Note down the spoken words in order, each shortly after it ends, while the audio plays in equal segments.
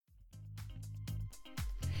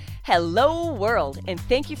Hello, world, and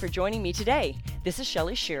thank you for joining me today. This is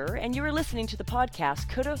Shelly Shearer, and you are listening to the podcast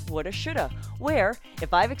Coulda, Woulda, Shoulda, where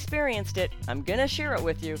if I've experienced it, I'm gonna share it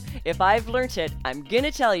with you. If I've learnt it, I'm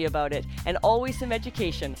gonna tell you about it, and always some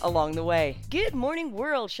education along the way. Good morning,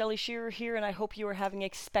 world. Shelly Shearer here, and I hope you are having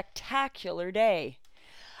a spectacular day.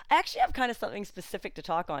 I actually have kind of something specific to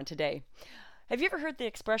talk on today. Have you ever heard the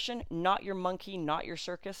expression, not your monkey, not your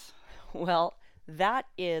circus? Well, that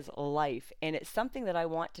is life, and it's something that I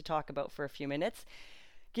want to talk about for a few minutes,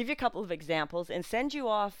 give you a couple of examples, and send you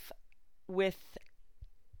off with,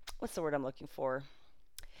 what's the word I'm looking for?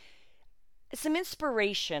 Some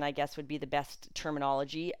inspiration, I guess would be the best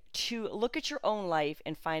terminology, to look at your own life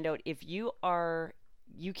and find out if you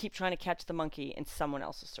keep trying to catch the monkey in someone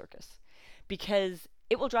else's circus, because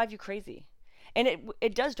it will drive you crazy. And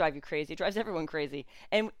it does drive you crazy. It drives everyone crazy.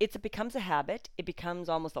 And it becomes a habit. It becomes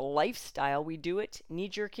almost a lifestyle. We do it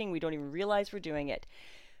knee-jerking. We don't even realize we're doing it.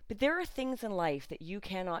 But there are things in life that you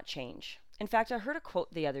cannot change. In fact, I heard a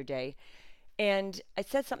quote the other day, and it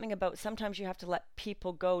said something about sometimes you have to let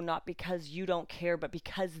people go not because you don't care, but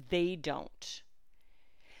because they don't.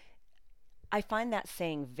 I find that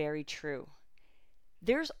saying very true.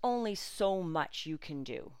 There's only so much you can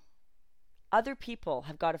do. Other people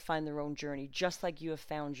have got to find their own journey, just like you have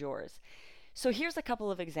found yours. So here's a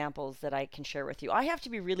couple of examples that I can share with you. I have to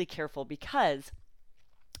be really careful because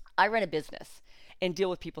I run a business and deal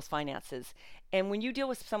with people's finances. And when you deal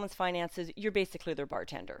with someone's finances, you're basically their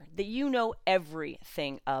bartender, that you know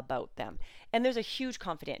everything about them. And there's a huge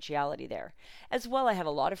confidentiality there. As well, I have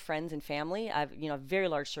a lot of friends and family. I have a very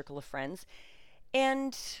large circle of friends.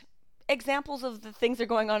 And examples of the things that are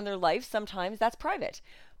going on in their life, sometimes that's private.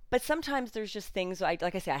 But sometimes there's just things, like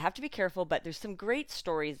I say, I have to be careful, but there's some great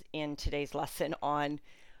stories in today's lesson on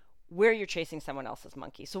where you're chasing someone else's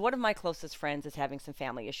monkey. So one of my closest friends is having some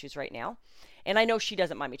family issues right now. And I know she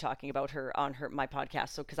doesn't mind me talking about her on my podcast,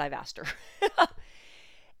 so because I've asked her.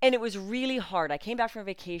 And it was really hard. I came back from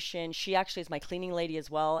vacation. She actually is my cleaning lady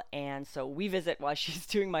as well. And so we visit while she's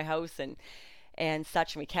doing my house and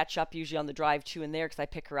such. And we catch up usually on the drive to and there because I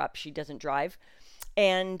pick her up. She doesn't drive.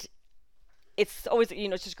 And it's always,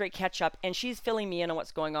 it's just great catch up, and she's filling me in on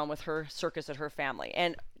what's going on with her circus at her family.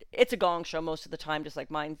 And it's a gong show most of the time, just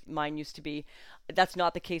like mine used to be. That's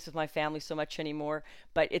not the case with my family so much anymore,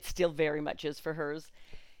 but it still very much is for hers.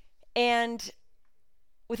 And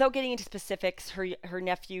without getting into specifics, her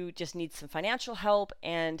nephew just needs some financial help,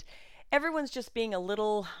 and everyone's just being a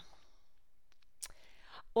little...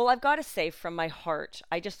 Well, I've got to say from my heart,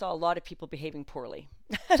 I just saw a lot of people behaving poorly.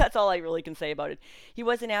 That's all I really can say about it.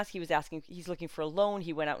 He's looking for a loan.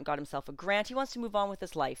 He went out and got himself a grant. He wants to move on with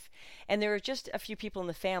his life. And there are just a few people in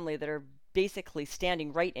the family that are basically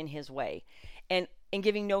standing right in his way and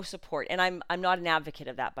giving no support. And I'm not an advocate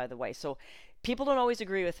of that, by the way. So people don't always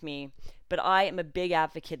agree with me, but I am a big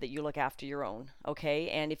advocate that you look after your own, okay?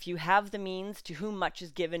 And if you have the means, to whom much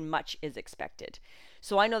is given, much is expected.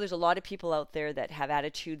 So I know there's a lot of people out there that have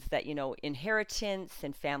attitudes that, inheritance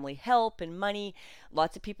and family help and money,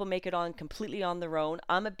 lots of people make it on completely on their own.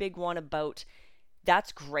 I'm a big one about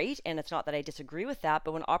that's great, and it's not that I disagree with that,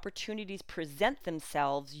 but when opportunities present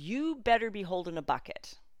themselves, you better be holding a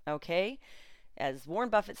bucket, okay? As Warren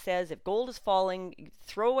Buffett says, if gold is falling,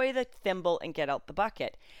 throw away the thimble and get out the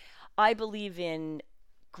bucket. I believe in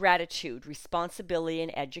gratitude, responsibility,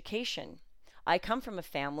 and education. I come from a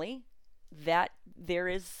family that there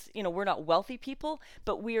is, we're not wealthy people,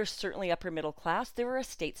 but we are certainly upper middle class. There are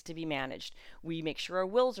estates to be managed. We make sure our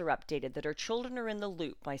wills are updated, that our children are in the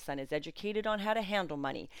loop. My son is educated on how to handle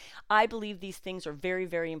money. I believe these things are very,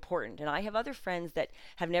 very important. And I have other friends that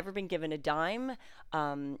have never been given a dime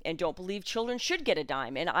and don't believe children should get a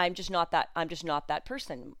dime. And I'm just not that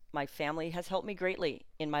person. My family has helped me greatly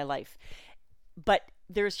in my life. But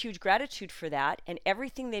there's huge gratitude for that. And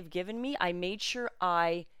everything they've given me, I made sure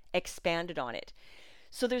I expanded on it.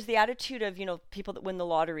 So there's the attitude of, people that win the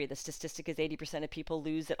lottery. The statistic is 80% of people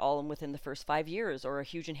lose it all within the first 5 years, or a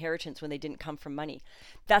huge inheritance when they didn't come from money.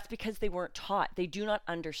 That's because they weren't taught. They do not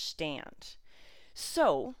understand.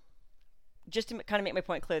 So just to kind of make my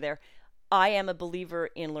point clear there, I am a believer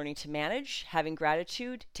in learning to manage, having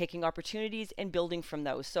gratitude, taking opportunities, and building from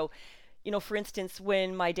those. So, for instance,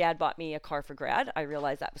 when my dad bought me a car for grad, I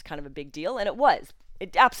realized that was kind of a big deal, and it was.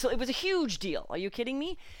 It was a huge deal. Are you kidding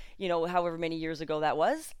me? However many years ago that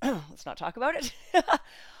was. Let's not talk about it.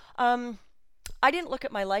 I didn't look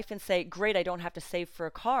at my life and say, great, I don't have to save for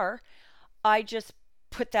a car. I just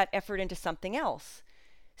put that effort into something else.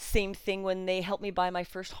 Same thing when they helped me buy my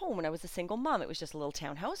first home when I was a single mom. It was just a little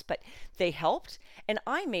townhouse, but they helped. And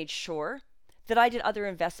I made sure that I did other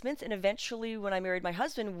investments. And eventually, when I married my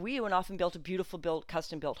husband, we went off and built a beautiful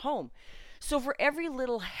custom built home. So for every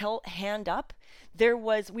little hand up,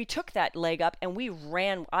 we took that leg up and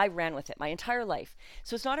I ran with it my entire life.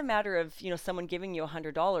 So it's not a matter of, someone giving you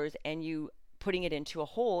 $100 and you putting it into a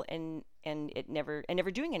hole and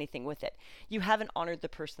never doing anything with it. You haven't honored the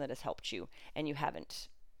person that has helped you, and you haven't,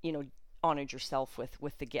 honored yourself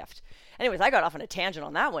with the gift. Anyways, I got off on a tangent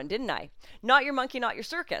on that one, didn't I? Not your monkey, not your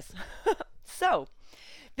circus. So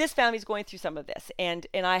this family's going through some of this, and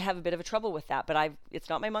I have a bit of a trouble with that, but it's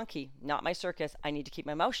not my monkey, not my circus. I need to keep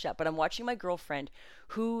my mouth shut. But I'm watching my girlfriend,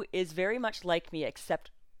 who is very much like me,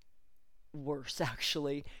 except worse,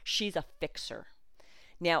 actually. She's a fixer.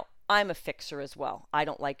 Now, I'm a fixer as well. I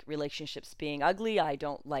don't like relationships being ugly. I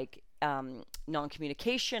don't like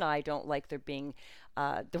non-communication. I don't like there being,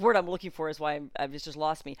 the word I'm looking for is why I've just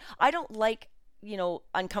lost me. I don't like,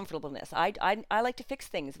 uncomfortableness. I like to fix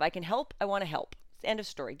things. If I can help, I want to help. End of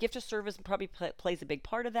story. Gift of service probably plays a big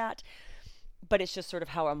part of that, but it's just sort of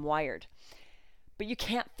how I'm wired. But you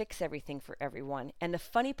can't fix everything for everyone. And the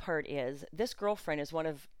funny part is, this girlfriend is one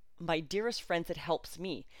of my dearest friends that helps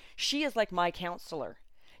me. She is like my counselor,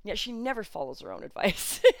 yet she never follows her own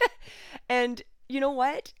advice. And you know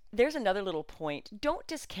what? There's another little point. Don't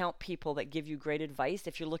discount people that give you great advice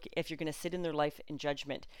if you're going to sit in their life in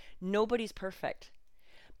judgment. Nobody's perfect.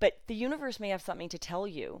 But the universe may have something to tell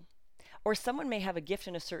you. Or someone may have a gift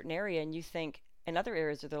in a certain area and you think in other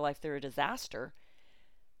areas of their life they're a disaster.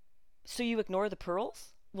 So you ignore the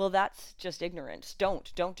pearls? Well, that's just ignorance.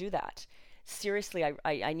 Don't do that. Seriously,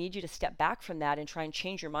 I need you to step back from that and try and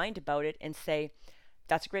change your mind about it and say,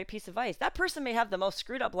 that's a great piece of advice. That person may have the most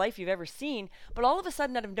screwed up life you've ever seen, but all of a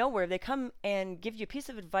sudden out of nowhere, they come and give you a piece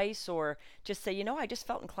of advice or just say, I just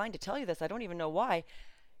felt inclined to tell you this. I don't even know why.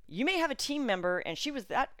 You may have a team member and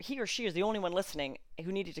he or she is the only one listening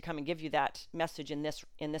who needed to come and give you that message in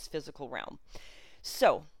this physical realm.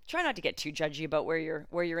 So try not to get too judgy about where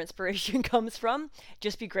your inspiration comes from.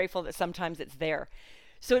 Just be grateful that sometimes it's there.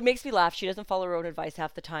 So it makes me laugh. She doesn't follow her own advice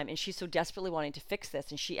half the time, and she's so desperately wanting to fix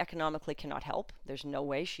this, and she economically cannot help. There's no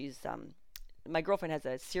way. My girlfriend has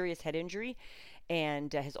a serious head injury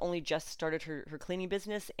and has only just started her cleaning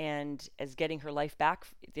business and is getting her life back.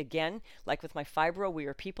 Again, like with my fibro, we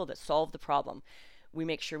are people that solve the problem. We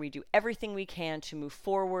make sure we do everything we can to move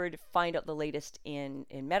forward, find out the latest in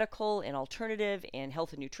medical, in alternative, in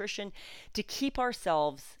health and nutrition, to keep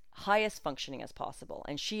ourselves highest functioning as possible.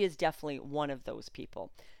 And she is definitely one of those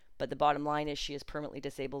people. But the bottom line is she is permanently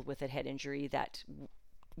disabled with a head injury that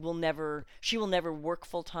she will never work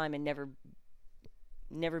full time and never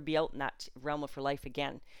be out in that realm of her life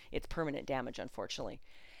again. It's permanent damage, unfortunately.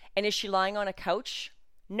 And is she lying on a couch?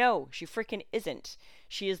 No, she freaking isn't.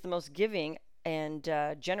 She is the most giving and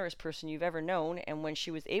generous person you've ever known. And when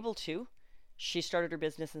she was able to, she started her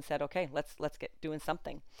business and said, okay, let's get doing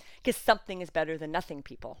something. Because something is better than nothing,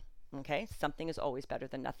 people. Okay? Something is always better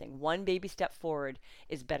than nothing. One baby step forward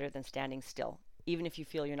is better than standing still, even if you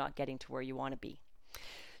feel you're not getting to where you want to be.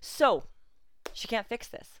 So, she can't fix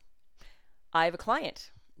this. I have a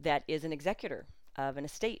client that is an executor of an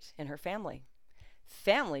estate in her family.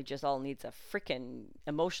 Family just all needs a freaking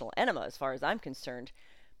emotional enema as far as I'm concerned.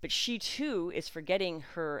 But she too is forgetting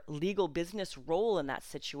her legal business role in that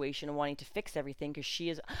situation and wanting to fix everything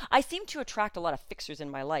because I seem to attract a lot of fixers in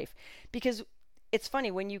my life because it's funny,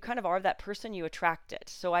 when you kind of are that person, you attract it.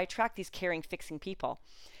 So I attract these caring, fixing people.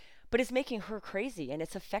 But it's making her crazy and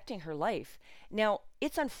it's affecting her life. Now,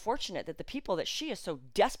 it's unfortunate that the people that she is so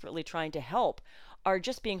desperately trying to help are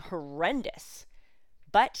just being horrendous.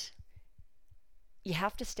 But you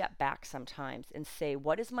have to step back sometimes and say,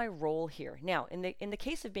 what is my role here? Now, in the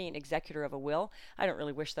case of being an executor of a will, I don't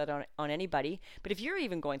really wish that on anybody, but if you're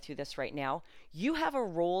even going through this right now, you have a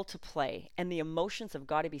role to play and the emotions have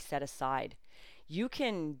got to be set aside. You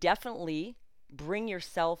can definitely bring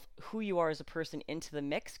yourself, who you are as a person, into the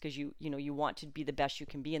mix because you want to be the best you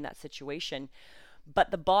can be in that situation.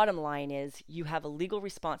 But the bottom line is you have a legal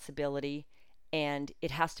responsibility and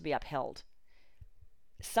it has to be upheld.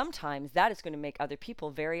 Sometimes that is going to make other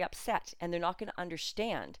people very upset and they're not going to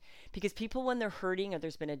understand because people, when they're hurting or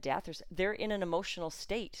there's been a death, they're in an emotional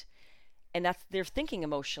state and they're thinking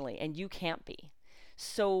emotionally and you can't be.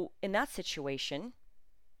 So in that situation,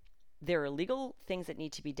 there are legal things that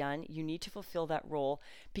need to be done. You need to fulfill that role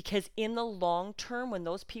because in the long term, when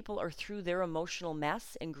those people are through their emotional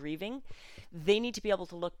mess and grieving, they need to be able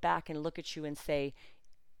to look back and look at you and say,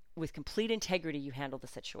 with complete integrity, you handled the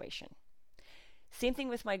situation. Same thing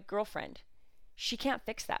with my girlfriend. She can't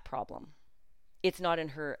fix that problem. It's not in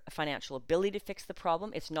her financial ability to fix the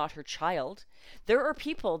problem. It's not her child. There are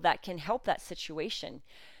people that can help that situation.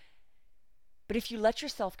 But if you let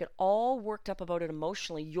yourself get all worked up about it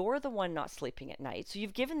emotionally, you're the one not sleeping at night. So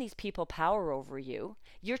you've given these people power over you.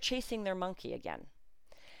 You're chasing their monkey again.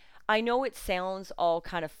 I know it sounds all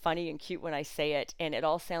kind of funny and cute when I say it, and it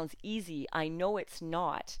all sounds easy. I know it's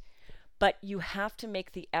not. But you have to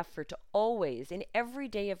make the effort to always, in every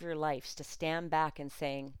day of your life, to stand back and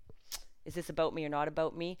saying, is this about me or not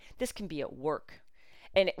about me? This can be at work.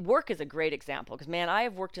 And work is a great example because, man, I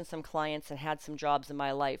have worked in some clients and had some jobs in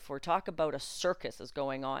my life where talk about a circus is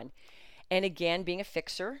going on. And again, being a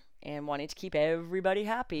fixer and wanting to keep everybody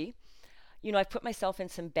happy, I've put myself in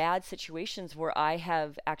some bad situations where I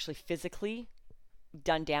have actually physically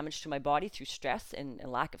done damage to my body through stress and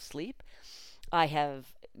lack of sleep. I have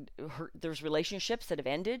there's relationships that have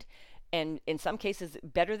ended, and in some cases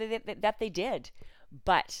better that they did.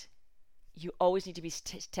 But you always need to be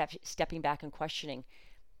stepping back and questioning,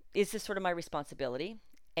 is this sort of my responsibility?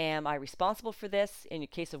 Am I responsible for this? In the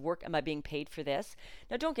case of work, am I being paid for this?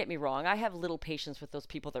 Now, don't get me wrong. I have little patience with those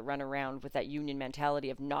people that run around with that union mentality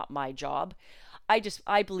of not my job.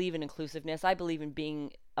 I believe in inclusiveness. I believe in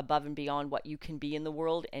being above and beyond what you can be in the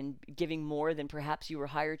world and giving more than perhaps you were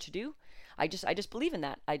hired to do. I just believe in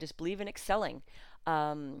that. I just believe in excelling.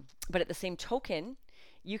 But at the same token,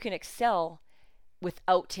 you can excel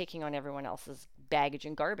without taking on everyone else's baggage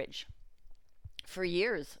and garbage. For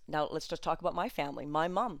years, now let's just talk about my family. My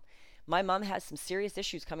mom has some serious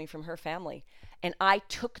issues coming from her family, and I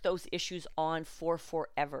took those issues on for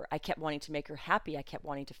forever. I kept wanting to make her happy. I kept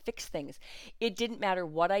wanting to fix things. It didn't matter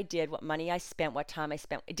what I did, what money I spent, what time I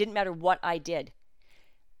spent. It didn't matter what I did.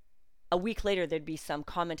 A week later, there'd be some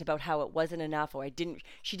comment about how it wasn't enough, or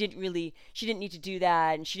she didn't need to do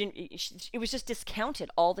that, and it was just discounted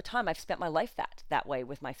all the time. I've spent my life that way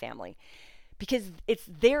with my family because it's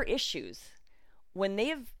their issues.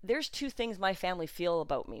 There's two things my family feel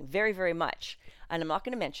about me very, very much, and I'm not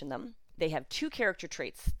going to mention them. They have two character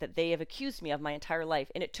traits that they have accused me of my entire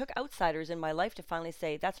life, and it took outsiders in my life to finally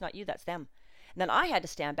say, that's not you, that's them. And then I had to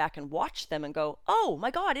stand back and watch them and go, oh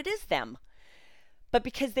my God, it is them. But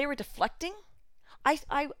because they were deflecting,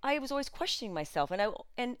 I was always questioning myself, and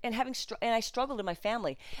I struggled in my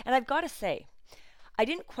family. And I've got to say, I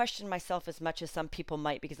didn't question myself as much as some people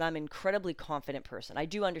might because I'm an incredibly confident person. I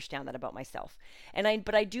do understand that about myself.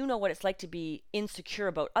 But I do know what it's like to be insecure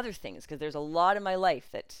about other things because there's a lot in my life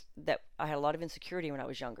that I had a lot of insecurity when I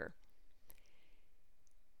was younger.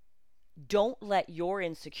 Don't let your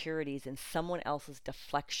insecurities and someone else's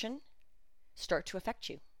deflection start to affect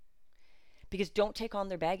you. Because don't take on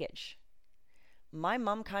their baggage. My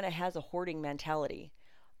mom kind of has a hoarding mentality.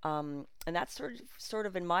 And that sort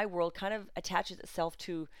of in my world kind of attaches itself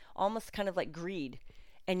to almost kind of like greed.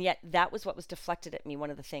 And yet that was what was deflected at me, one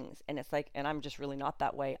of the things. And it's like, and I'm just really not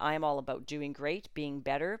that way. I am all about doing great, being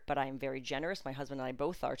better, but I am very generous. My husband and I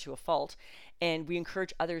both are to a fault. And we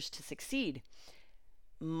encourage others to succeed.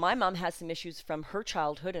 My mom has some issues from her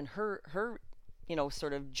childhood and her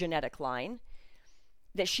sort of genetic line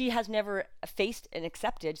that she has never faced and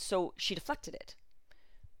accepted, so she deflected it.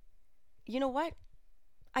 You know what?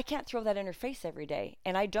 I can't throw that in her face every day,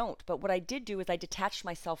 and I don't. But what I did do is I detached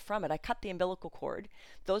myself from it. I cut the umbilical cord.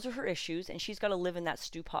 Those are her issues, and she's got to live in that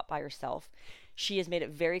stew pot by herself. She has made it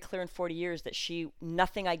very clear in 40 years that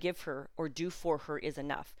nothing I give her or do for her is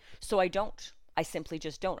enough. So I don't. I simply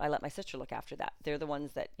just don't. I let my sister look after that. They're the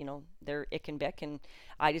ones that, they're ick and bick, and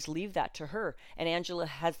I just leave that to her. And Angela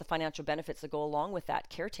has the financial benefits that go along with that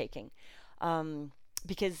caretaking.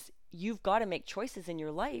 Because you've got to make choices in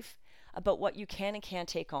your life about what you can and can't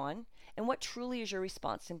take on and what truly is your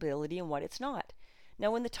responsibility and what it's not.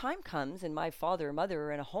 Now, when the time comes and my father or mother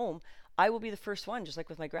are in a home, I will be the first one, just like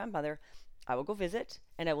with my grandmother. I will go visit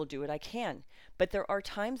and I will do what I can. But there are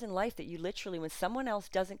times in life that you literally, when someone else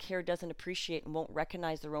doesn't care, doesn't appreciate, and won't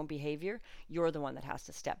recognize their own behavior, you're the one that has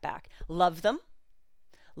to step back. Love them,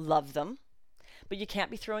 but you can't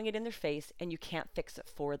be throwing it in their face and you can't fix it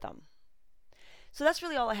for them. So that's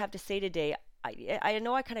really all I have to say today. I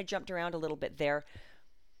know I kind of jumped around a little bit there,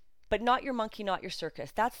 but not your monkey, not your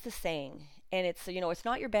circus. That's the saying. And it's, it's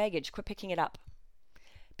not your baggage. Quit picking it up.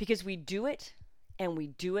 Because we do it and we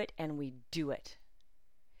do it and we do it.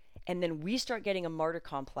 And then we start getting a martyr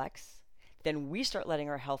complex. Then we start letting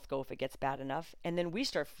our health go if it gets bad enough. And then we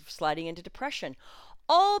start sliding into depression.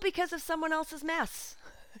 All because of someone else's mess.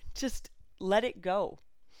 Just let it go.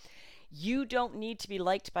 You don't need to be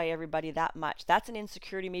liked by everybody that much. That's an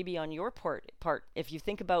insecurity maybe on your part. If you're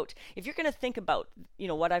going to think about,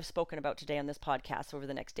 what I've spoken about today on this podcast over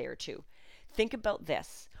the next day or two, think about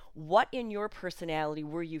this. What in your personality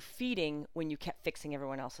were you feeding when you kept fixing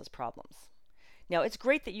everyone else's problems? Now, it's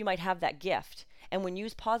great that you might have that gift, and when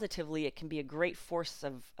used positively, it can be a great force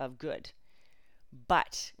of good.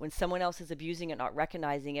 But when someone else is abusing it, not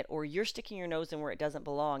recognizing it, or you're sticking your nose in where it doesn't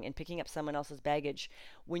belong and picking up someone else's baggage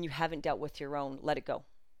when you haven't dealt with your own, let it go.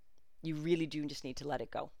 You really do just need to let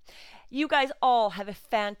it go. You guys all have a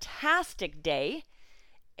fantastic day,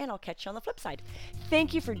 and I'll catch you on the flip side.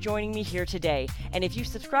 Thank you for joining me here today. And if you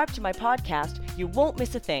subscribe to my podcast, you won't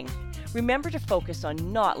miss a thing. Remember to focus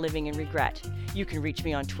on not living in regret. You can reach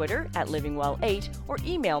me on Twitter at livingwell8 or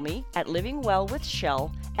email me at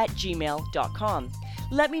livingwellwithshell@gmail.com.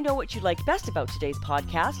 Let me know what you liked best about today's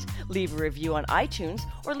podcast, leave a review on iTunes,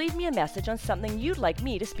 or leave me a message on something you'd like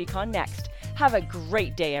me to speak on next. Have a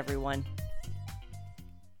great day, everyone.